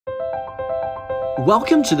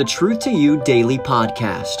Welcome to the Truth to You Daily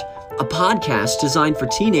Podcast, a podcast designed for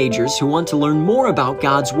teenagers who want to learn more about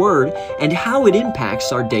God's Word and how it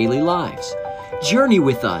impacts our daily lives. Journey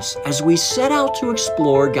with us as we set out to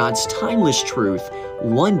explore God's timeless truth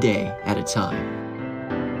one day at a time.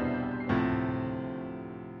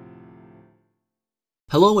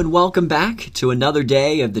 Hello and welcome back to another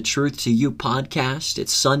day of the Truth to You podcast.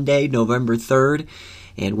 It's Sunday, November 3rd.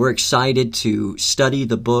 And we're excited to study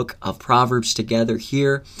the book of Proverbs together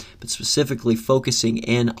here, but specifically focusing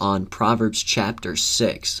in on Proverbs chapter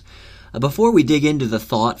 6. Before we dig into the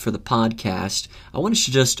thought for the podcast, I want us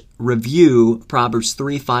to just review Proverbs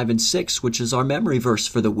 3, 5, and 6, which is our memory verse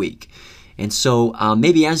for the week. And so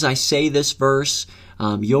maybe as I say this verse,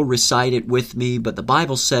 you'll recite it with me, but the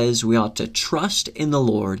Bible says we ought to trust in the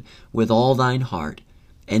Lord with all thine heart,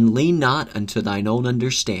 and lean not unto thine own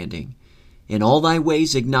understanding. In all thy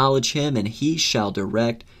ways acknowledge him, and he shall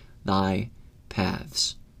direct thy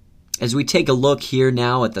paths. As we take a look here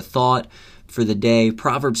now at the thought for the day,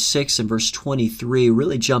 Proverbs 6 and verse 23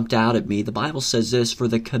 really jumped out at me. The Bible says this, "For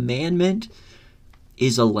the commandment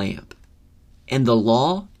is a lamp, and the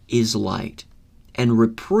law is light, and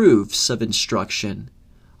reproofs of instruction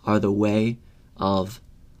are the way of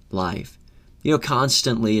life." You know,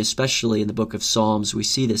 constantly, especially in the book of Psalms, we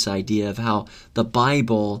see this idea of how the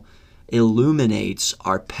Bible illuminates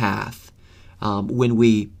our path. When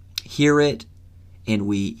we hear it and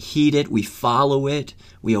we heed it, we follow it,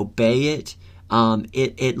 we obey it,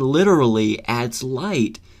 it literally adds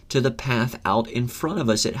light to the path out in front of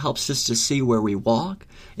us. It helps us to see where we walk.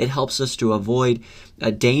 It helps us to avoid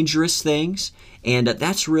dangerous things. And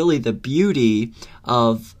that's really the beauty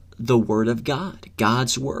of the Word of God,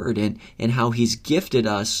 God's Word, and how He's gifted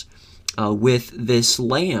us with this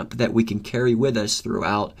lamp that we can carry with us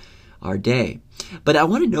throughout our day. But I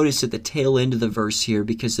want to notice at the tail end of the verse here,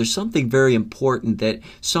 because there's something very important that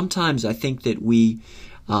sometimes I think that we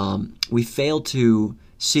fail to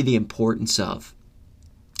see the importance of.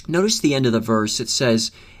 Notice the end of the verse. It says,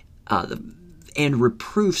 and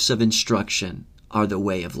reproofs of instruction are the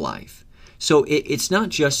way of life. So it's not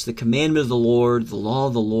just the commandment of the Lord, the law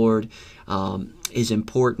of the Lord is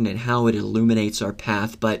important in how it illuminates our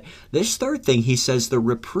path. But this third thing, he says, the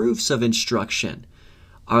reproofs of instruction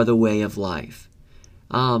are the way of life.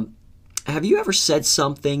 Have you ever said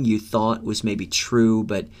something you thought was maybe true,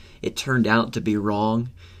 but it turned out to be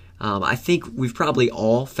wrong? I think we've probably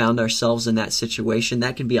all found ourselves in that situation.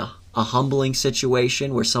 That can be a humbling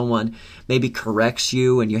situation where someone maybe corrects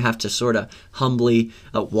you and you have to sort of humbly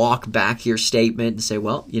walk back your statement and say,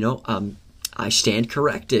 well, I stand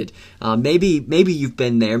corrected. Maybe you've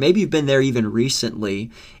been there. Maybe you've been there even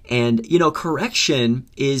recently. And, correction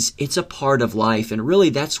it's a part of life. And really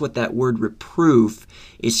that's what that word reproof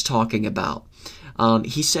is talking about.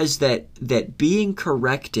 He says that being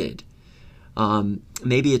corrected,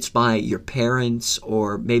 maybe it's by your parents,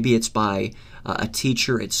 or maybe it's by a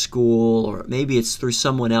teacher at school, or maybe it's through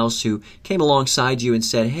someone else who came alongside you and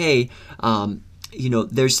said, hey,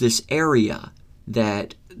 there's this area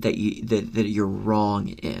that you're wrong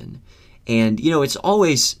in. And it's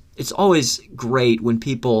always great when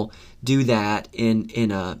people do that in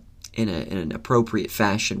an appropriate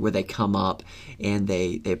fashion, where they come up and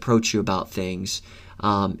they approach you about things.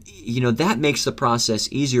 That makes the process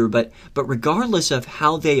easier. But regardless of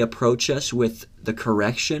how they approach us with the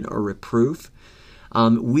correction or reproof,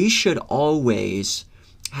 we should always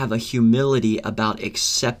have a humility about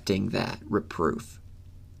accepting that reproof.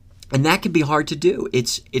 And that can be hard to do.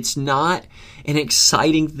 It's not an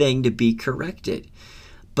exciting thing to be corrected.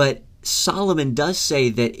 But Solomon does say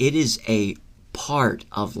that it is a part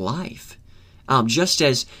of life. Just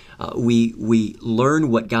as we learn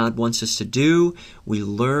what God wants us to do, we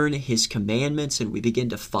learn His commandments, and we begin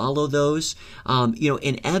to follow those,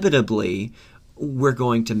 inevitably we're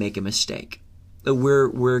going to make a mistake. We're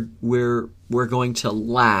going to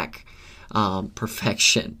lack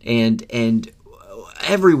perfection, and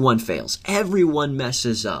everyone fails. Everyone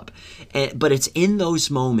messes up. But it's in those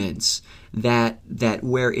moments that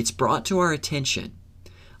where it's brought to our attention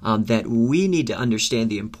that we need to understand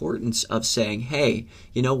the importance of saying, hey,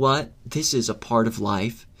 you know what? This is a part of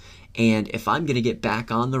life. And if I'm going to get back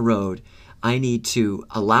on the road, I need to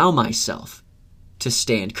allow myself to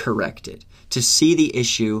stand corrected, to see the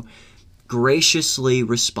issue, graciously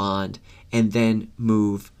respond, and then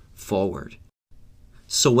move forward.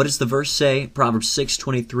 So what does the verse say? Proverbs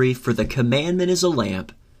 6:23, "For the commandment is a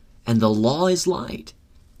lamp, and the law is light,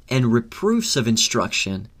 and reproofs of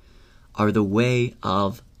instruction are the way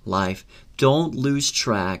of life." Don't lose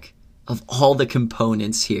track of all the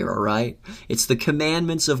components here, all right? It's the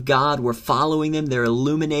commandments of God. We're following them. They're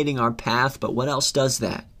illuminating our path. But what else does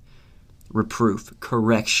that? Reproof,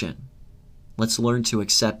 correction. Let's learn to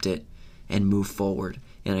accept it and move forward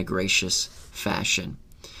in a gracious fashion.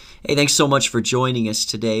 Hey, thanks so much for joining us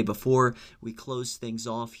today. Before we close things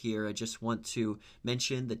off here, I just want to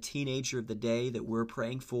mention the teenager of the day that we're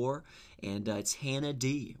praying for, and it's Hannah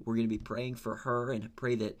D. We're going to be praying for her and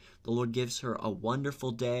pray that the Lord gives her a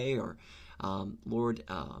wonderful day, or Lord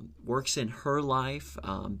works in her life.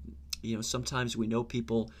 Sometimes we know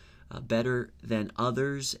people better than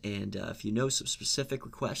others, and if you know some specific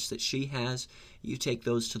requests that she has, you take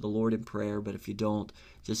those to the Lord in prayer, but if you don't,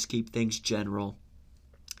 just keep things general,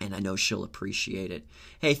 and I know she'll appreciate it.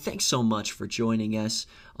 Hey, thanks so much for joining us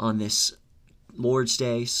on this Lord's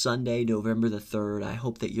Day, Sunday, November the 3rd. I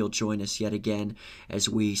hope that you'll join us yet again as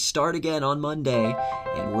we start again on Monday,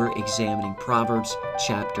 and we're examining Proverbs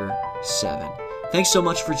chapter 7. Thanks so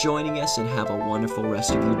much for joining us, and have a wonderful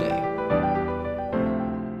rest of your day.